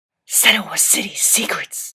Senoa City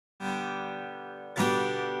Secrets.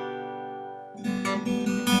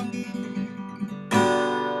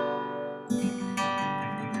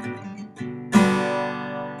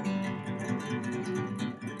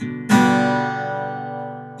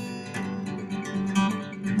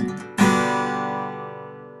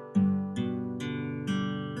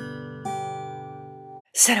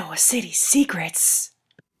 Senoa City Secrets.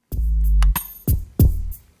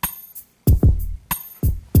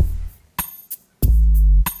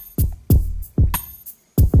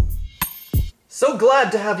 So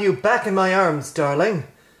glad to have you back in my arms, darling.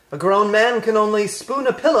 A grown man can only spoon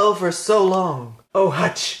a pillow for so long. Oh,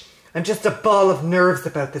 Hutch, I'm just a ball of nerves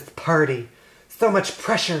about this party. So much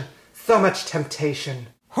pressure, so much temptation.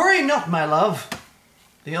 Worry not, my love.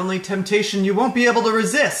 The only temptation you won't be able to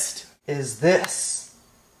resist is this.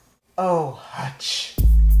 Oh, Hutch.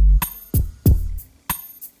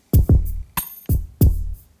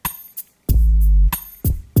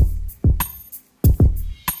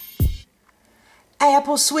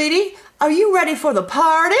 Apple, sweetie, are you ready for the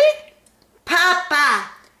party? Papa!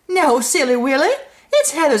 No, silly Willie.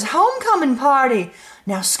 It's Heather's homecoming party.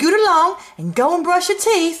 Now scoot along and go and brush your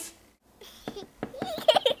teeth.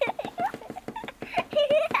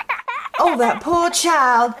 Oh, that poor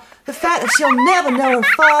child. The fact that she'll never know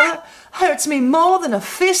her father hurts me more than a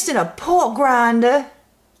fist in a pork grinder.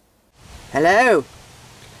 Hello.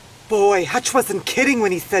 Boy, Hutch wasn't kidding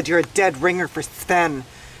when he said you're a dead ringer for Sven.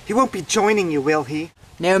 He won't be joining you, will he?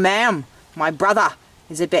 No, ma'am. My brother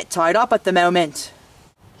is a bit tied up at the moment.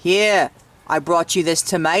 Here, I brought you this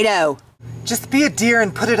tomato. Just be a dear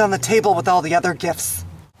and put it on the table with all the other gifts.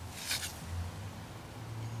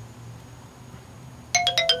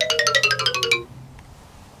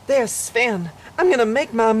 There's Sven. I'm gonna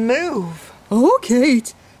make my move. Oh,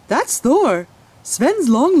 Kate, that's Thor, Sven's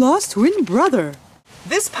long-lost twin brother.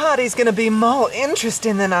 This party's gonna be more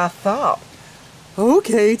interesting than I thought. Oh,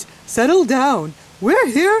 Kate, settle down. We're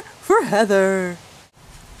here for Heather.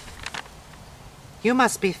 You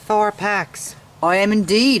must be Thor Pax. I am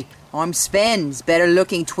indeed. I'm Sven's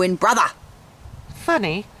better-looking twin brother.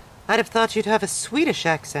 Funny. I'd have thought you'd have a Swedish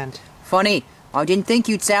accent. Funny, I didn't think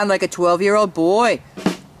you'd sound like a 12-year-old boy.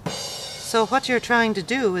 So what you're trying to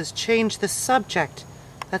do is change the subject.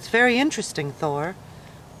 That's very interesting, Thor.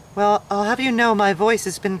 Well, I'll have you know my voice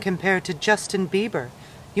has been compared to Justin Bieber.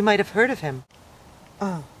 You might have heard of him.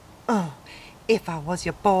 If I was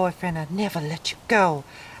your boyfriend, I'd never let you go.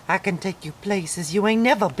 I can take you places you ain't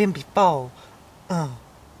never been before.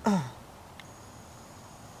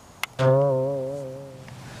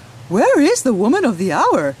 Where is the woman of the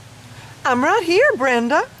hour? I'm right here,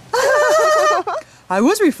 Brenda. I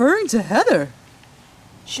was referring to Heather.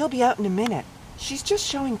 She'll be out in a minute. She's just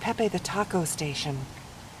showing Pepe the taco station.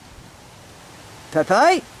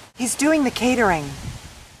 Pepe? He's doing the catering.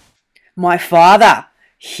 My father.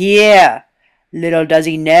 Here. Little does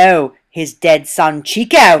he know, his dead son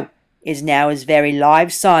Chico is now his very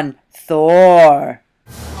live son, Thor.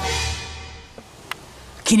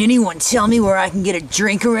 Can anyone tell me where I can get a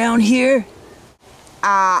drink around here?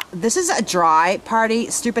 This is a dry party,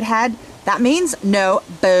 stupid head. That means no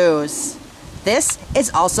booze. This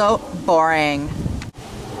is also boring.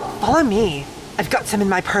 Follow me. I've got some in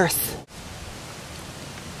my purse.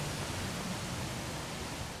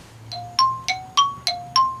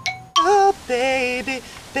 Oh, baby,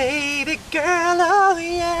 baby girl, oh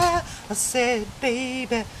yeah. I said,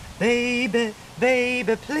 baby, baby,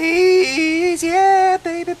 baby, please. Yeah,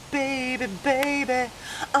 baby, baby, baby.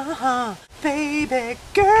 Baby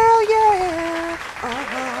girl, yeah.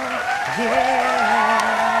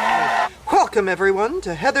 Yeah. Welcome, everyone,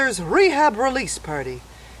 to Heather's REHAB release party.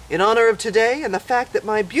 In honor of today and the fact that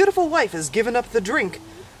my beautiful wife has given up the drink,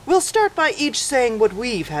 we'll start by each saying what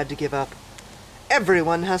we've had to give up.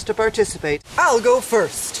 Everyone has to participate. I'll go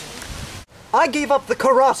first. I gave up the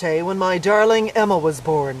karate when my darling Emma was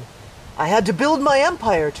born. I had to build my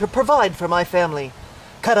empire to provide for my family.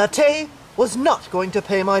 Karate was not going to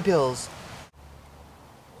pay my bills.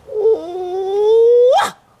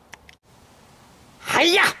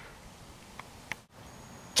 Hiya!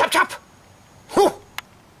 Chop chop! Hoo!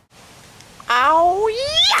 Ow!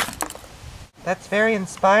 Yeah! That's very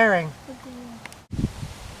inspiring.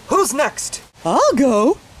 Who's next? I'll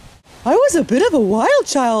go. I was a bit of a wild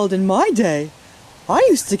child in my day. I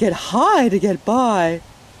used to get high to get by.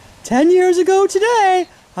 10 years ago today,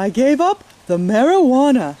 I gave up the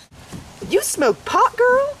marijuana. You smoke pot,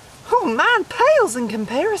 girl? Oh, mine pales in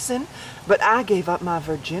comparison. But I gave up my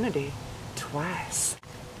virginity twice.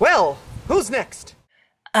 Well, who's next?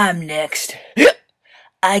 I'm next.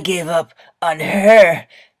 I gave up on her,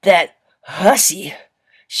 that hussy.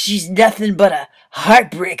 She's nothing but a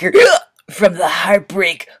heartbreaker from the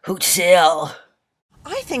Heartbreak Hotel.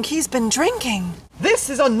 I think he's been drinking. This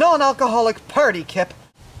is a non-alcoholic party, Kip.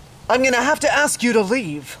 I'm gonna have to ask you to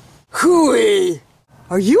leave. Hooey!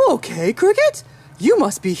 Are you okay, Cricket? You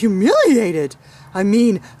must be humiliated. I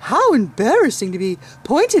mean, how embarrassing to be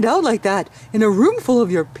pointed out like that in a room full of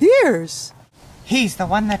your peers. He's the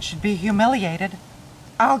one that should be humiliated.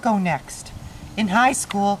 I'll go next. In high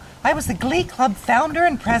school, I was the Glee Club founder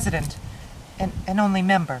and president, and only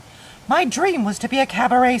member. My dream was to be a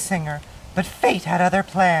cabaret singer, but fate had other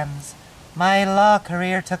plans. My law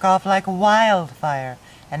career took off like wildfire,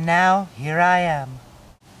 and now here I am.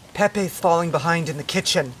 Pepe's falling behind in the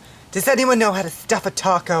kitchen. Does anyone know how to stuff a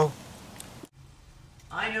taco?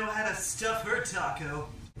 I know how to stuff her taco.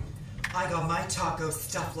 I got my taco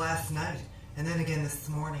stuffed last night, and then again this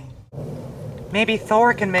morning. Maybe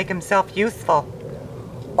Thor can make himself useful.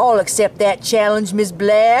 I'll accept that challenge, Miss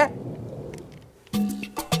Blair.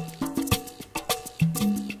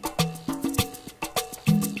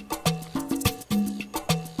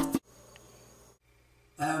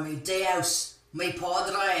 Oh, mi Deus, mi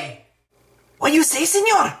padre. What you say,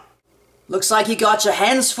 senor? Looks like you got your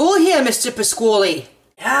hands full here, Mr. Pasquale.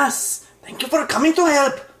 Yes, thank you for coming to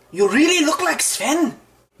help. You really look like Sven.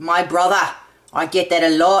 My brother, I get that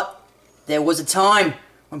a lot. There was a time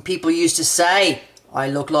when people used to say I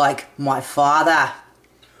look like my father.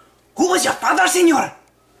 Who was your father, senor?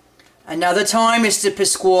 Another time, Mr.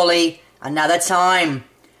 Pasquale, another time.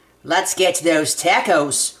 Let's get to those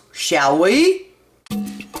tacos, shall we?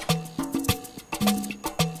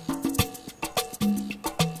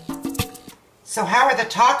 So how are the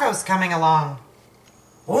tacos coming along?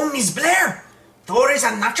 Oh, Miss Blair, Thor is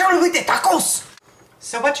a natural with the tacos.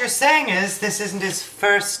 So what you're saying is this isn't his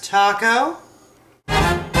first taco?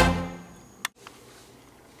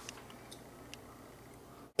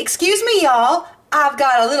 Excuse me, y'all. I've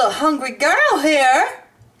got a little hungry girl here.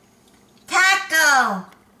 Taco.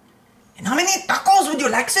 And how many tacos would you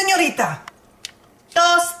like, senorita?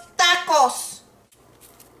 Dos tacos.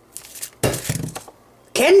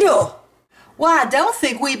 Kendal. Why, I don't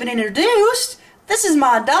think we've been introduced. This is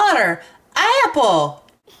my daughter, Apple.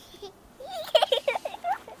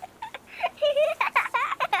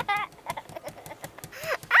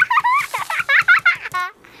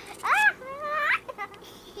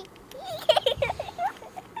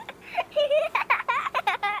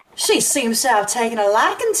 She seems to have taken a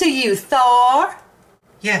liking to you, Thor.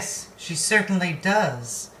 Yes, she certainly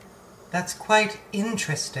does. That's quite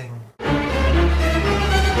interesting.